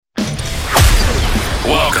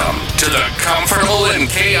Welcome to the Comfortable in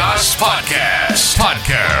Chaos Podcast.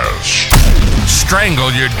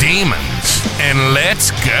 Strangle your demons and let's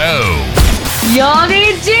go. Y'all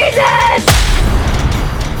need Jesus!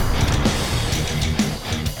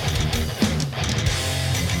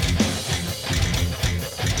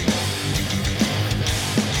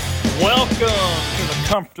 Welcome to the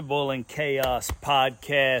Comfortable in Chaos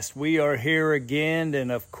Podcast. We are here again,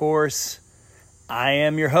 and of course, I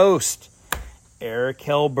am your host, Eric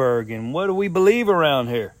Hellberg. And what do we believe around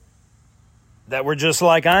here? That we're just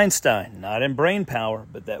like Einstein, not in brain power,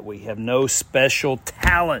 but that we have no special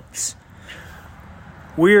talents.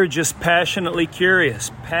 We are just passionately curious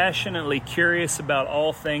about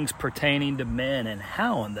all things pertaining to men, and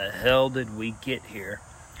how in the hell did we get here?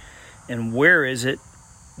 And where is it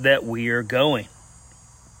that we are going?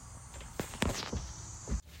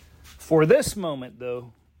 For this moment,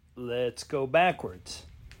 though, let's go backwards.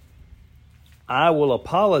 I will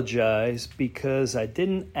apologize because I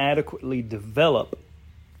didn't adequately develop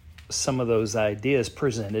some of those ideas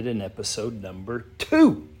presented in episode number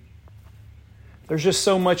 2. There's just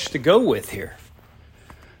so much to go with here.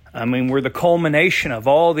 I mean, we're the culmination of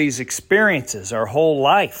all these experiences, our whole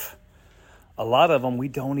life. A lot of them we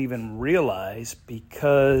don't even realize,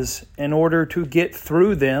 because in order to get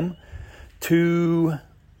through them, to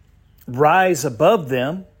rise above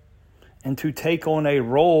them, and to take on a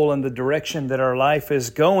role in the direction that our life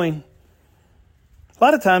is going, a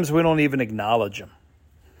lot of times we don't even acknowledge them.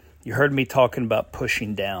 You heard me talking about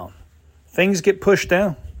pushing down. Things get pushed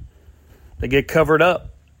down. They get covered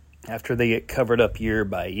up. After they get covered up year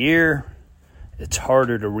by year, it's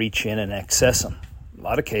harder to reach in and access them. A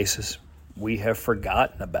lot of cases, we have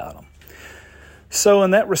forgotten about them. So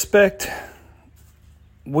in that respect,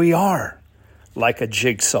 we are like a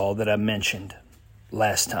jigsaw that I mentioned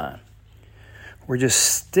last time. We're just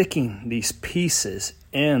sticking these pieces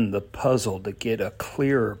in the puzzle to get a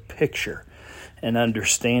clearer picture and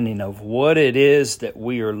understanding of what it is that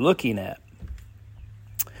we are looking at.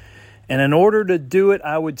 And in order to do it,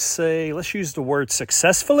 I would say, let's use the word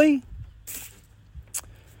successfully.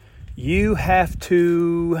 You have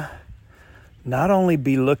to not only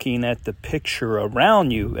be looking at the picture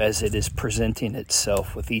around you as it is presenting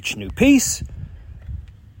itself with each new piece,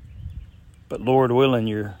 but Lord willing,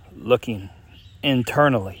 you're looking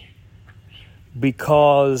internally.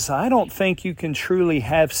 Because I don't think you can truly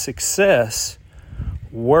have success,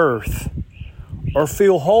 worth, or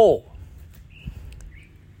feel whole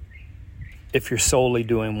if you're solely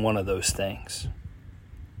doing one of those things.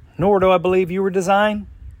 Nor do I believe you were designed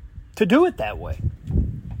to do it that way.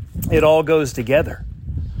 It all goes together.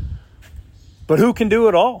 But who can do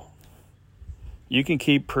it all? You can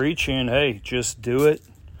keep preaching, hey, just do it.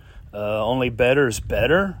 Only better is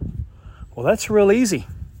better. Well, that's real easy.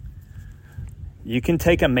 You can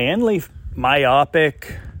take a manly,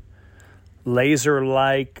 myopic,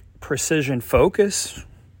 laser-like precision focus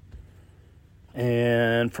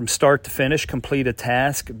and from start to finish complete a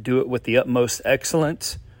task, do it with the utmost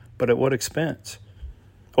excellence, but at what expense?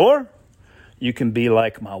 Or you can be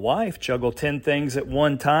like my wife, juggle 10 things at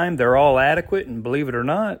one time. They're all adequate, and believe it or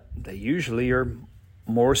not, they usually are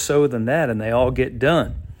more so than that, and they all get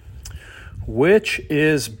done. Which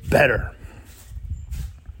is better?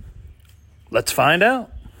 Let's find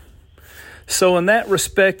out. So in that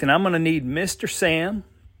respect, and I'm going to need Mr. Sam,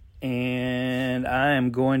 and I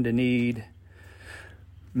am going to need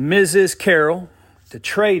Mrs. Carol to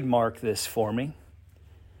trademark this for me.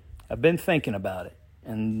 I've been thinking about it,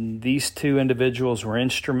 and these two individuals were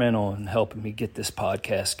instrumental in helping me get this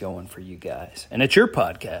podcast going for you guys. And it's your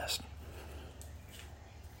podcast.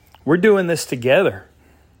 We're doing this together.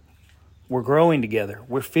 We're growing together.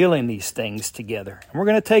 We're feeling these things together. And we're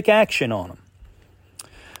going to take action on them.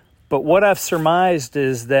 But what I've surmised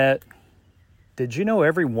is that, did you know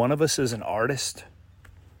every one of us is an artist?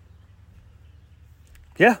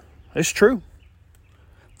 Yeah, it's true.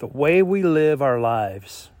 The way we live our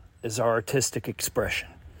lives is our artistic expression.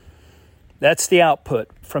 That's the output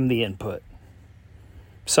from the input.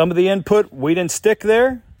 Some of the input we didn't stick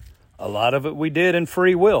there. A lot of it we did in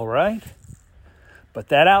free will, right? But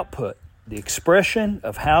that output, the expression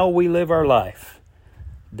of how we live our life,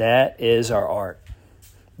 that is our art.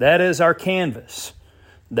 That is our canvas.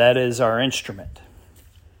 That is our instrument.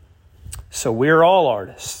 So we're all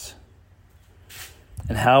artists.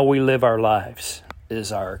 And how we live our lives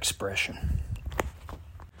is our expression.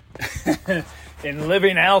 In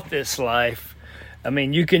living out this life, I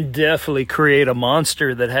mean, you can definitely create a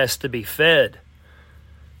monster that has to be fed.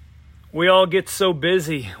 We all get so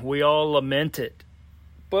busy, we all lament it,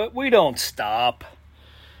 but we don't stop.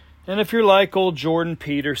 And if you're like old Jordan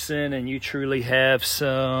Peterson and you truly have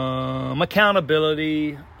some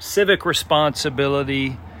accountability, civic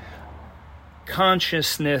responsibility,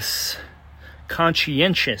 conscientiousness,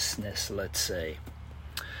 let's say,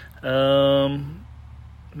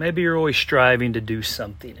 maybe you're always striving to do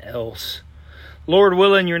something else. Lord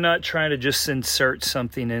willing, you're not trying to just insert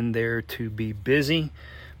something in there to be busy,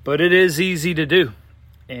 but it is easy to do.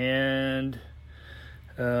 And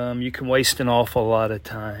you can waste an awful lot of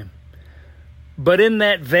time. But in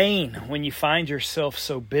that vein, when you find yourself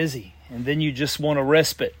so busy and then you just want a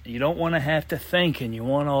respite, you don't want to have to think and you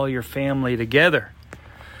want all your family together.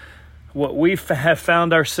 What we have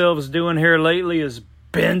found ourselves doing here lately is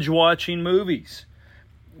binge watching movies.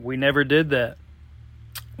 We never did that.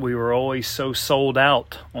 We were always so sold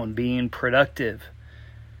out on being productive,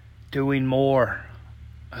 doing more.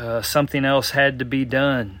 Something else had to be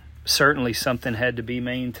done. Certainly something had to be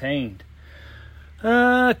maintained.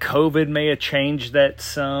 COVID may have changed that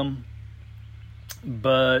some,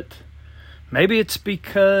 but maybe it's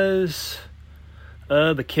because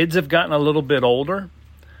the kids have gotten a little bit older.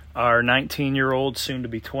 Our 19-year-old,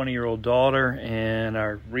 soon-to-be 20-year-old daughter and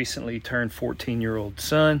our recently turned 14-year-old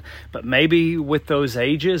son. But maybe with those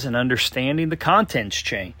ages and understanding, the content's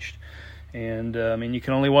changed. And you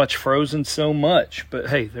can only watch Frozen so much, but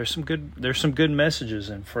hey, there's some good messages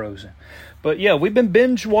in Frozen. But yeah, we've been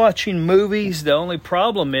binge watching movies. The only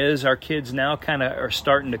problem is our kids now kind of are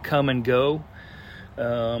starting to come and go.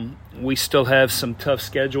 We still have some tough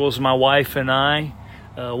schedules, my wife and I.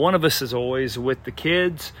 One of us is always with the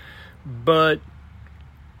kids, but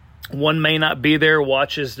one may not be there,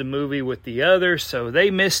 watches the movie with the other, so they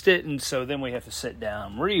missed it, and so then we have to sit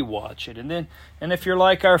down, rewatch it. And if you're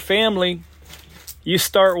like our family, you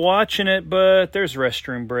start watching it, but there's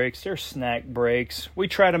restroom breaks, there's snack breaks. We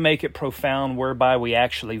try to make it profound, whereby we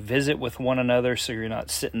actually visit with one another, so you're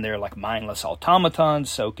not sitting there like mindless automatons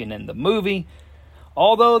soaking in the movie.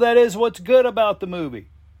 Although that is what's good about the movie.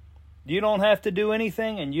 You don't have to do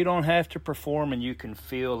anything, and you don't have to perform, and you can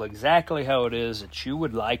feel exactly how it is that you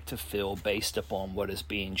would like to feel based upon what is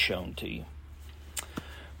being shown to you.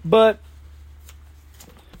 But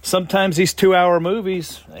sometimes these 2-hour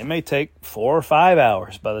movies, they may take 4 or 5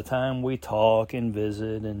 hours by the time we talk and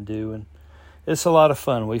visit and do. And it's a lot of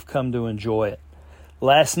fun. We've come to enjoy it.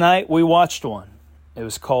 Last night we watched one. It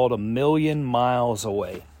was called A Million Miles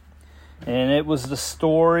Away. And it was the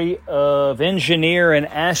story of engineer and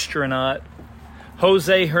astronaut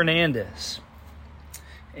Jose Hernandez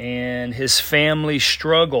and his family's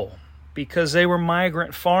struggle because they were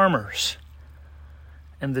migrant farmers.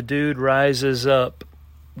 And the dude rises up,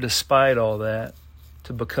 despite all that,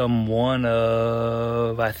 to become one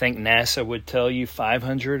of, I think NASA would tell you,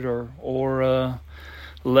 500 or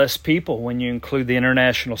less people when you include the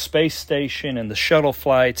International Space Station and the shuttle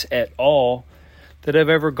flights at all, that have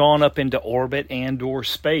ever gone up into orbit and or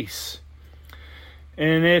space.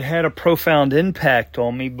 And it had a profound impact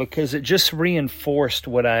on me because it just reinforced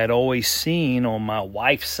what I had always seen on my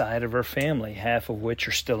wife's side of her family, half of which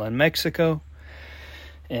are still in Mexico.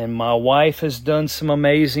 And my wife has done some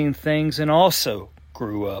amazing things and also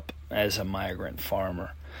grew up as a migrant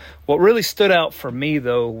farmer. What really stood out for me,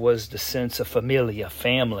 though, was the sense of familia,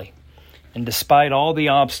 family. And despite all the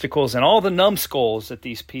obstacles and all the numbskulls that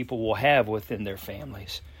these people will have within their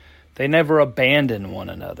families, they never abandon one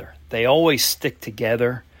another. They always stick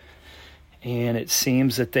together, and it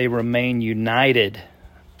seems that they remain united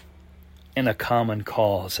in a common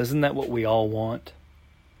cause. Isn't that what we all want?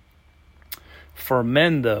 For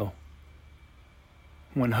men, though,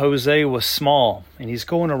 when Jose was small, and he's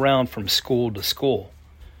going around from school to school,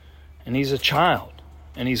 and he's a child,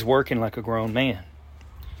 and he's working like a grown man,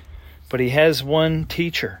 but he has one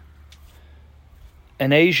teacher,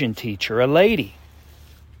 an Asian teacher, a lady.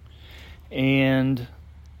 And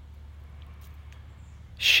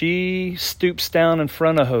she stoops down in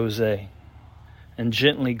front of Jose and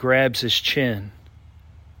gently grabs his chin.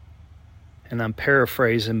 And I'm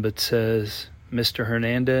paraphrasing, but says, "Mr.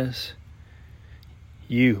 Hernandez,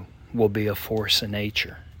 you will be a force of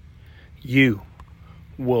nature. You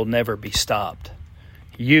will never be stopped.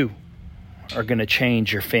 You are going to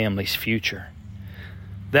change your family's future."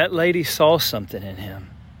 That lady saw something in him,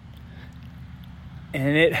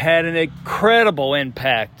 and it had an incredible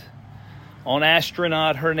impact on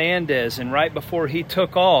astronaut Hernandez. And right before he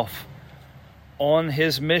took off on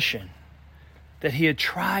his mission that he had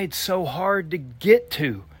tried so hard to get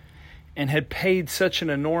to and had paid such an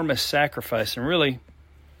enormous sacrifice, and really,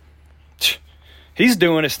 he's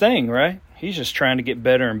doing his thing, right? He's just trying to get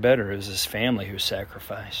better and better. It was his family who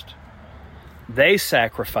sacrificed. They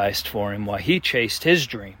sacrificed for him while he chased his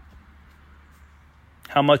dream.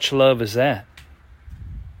 How much love is that?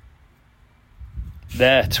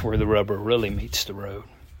 That's where the rubber really meets the road.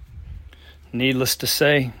 Needless to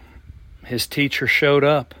say, his teacher showed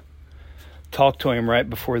up, talked to him right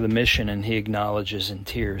before the mission, and he acknowledges in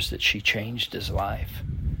tears that she changed his life.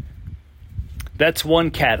 That's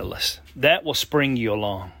one catalyst. That will spring you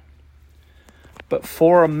along. But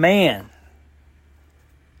for a man,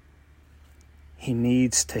 he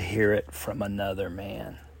needs to hear it from another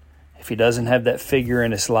man. If he doesn't have that figure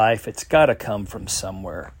in his life, it's got to come from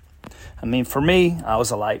somewhere. I mean, for me, I was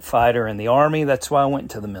a light fighter in the Army. That's why I went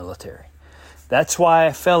into the military. That's why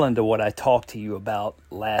I fell into what I talked to you about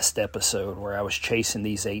last episode, where I was chasing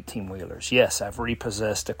these 18-wheelers. Yes, I've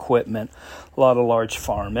repossessed equipment, a lot of large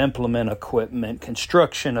farm implement equipment,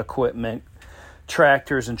 construction equipment,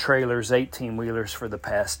 tractors and trailers, 18-wheelers for the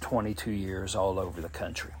past 22 years all over the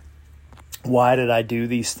country. Why did I do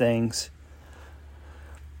these things?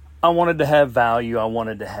 I wanted to have value. I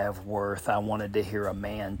wanted to have worth. I wanted to hear a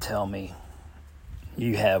man tell me,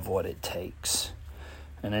 you have what it takes.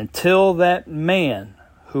 And until that man,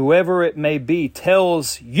 whoever it may be,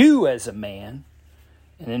 tells you as a man,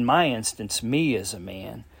 and in my instance, me as a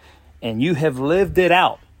man, and you have lived it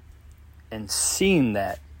out and seen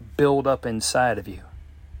that build up inside of you,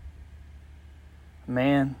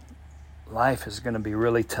 man, life is going to be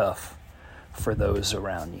really tough for those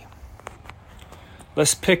around you.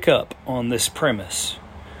 Let's pick up on this premise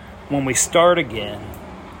when we start again,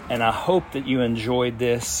 and I hope that you enjoyed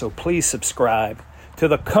this, so please subscribe to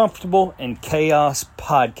the Comfortable in Chaos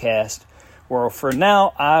podcast, where for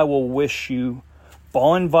now I will wish you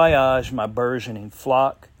bon voyage, my burgeoning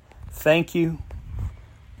flock. Thank you.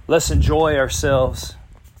 Let's enjoy ourselves.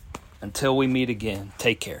 Until we meet again,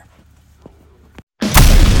 take care.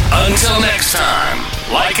 Until next time,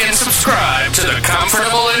 like and subscribe to the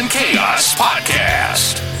Comfortable in Chaos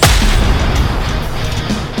podcast.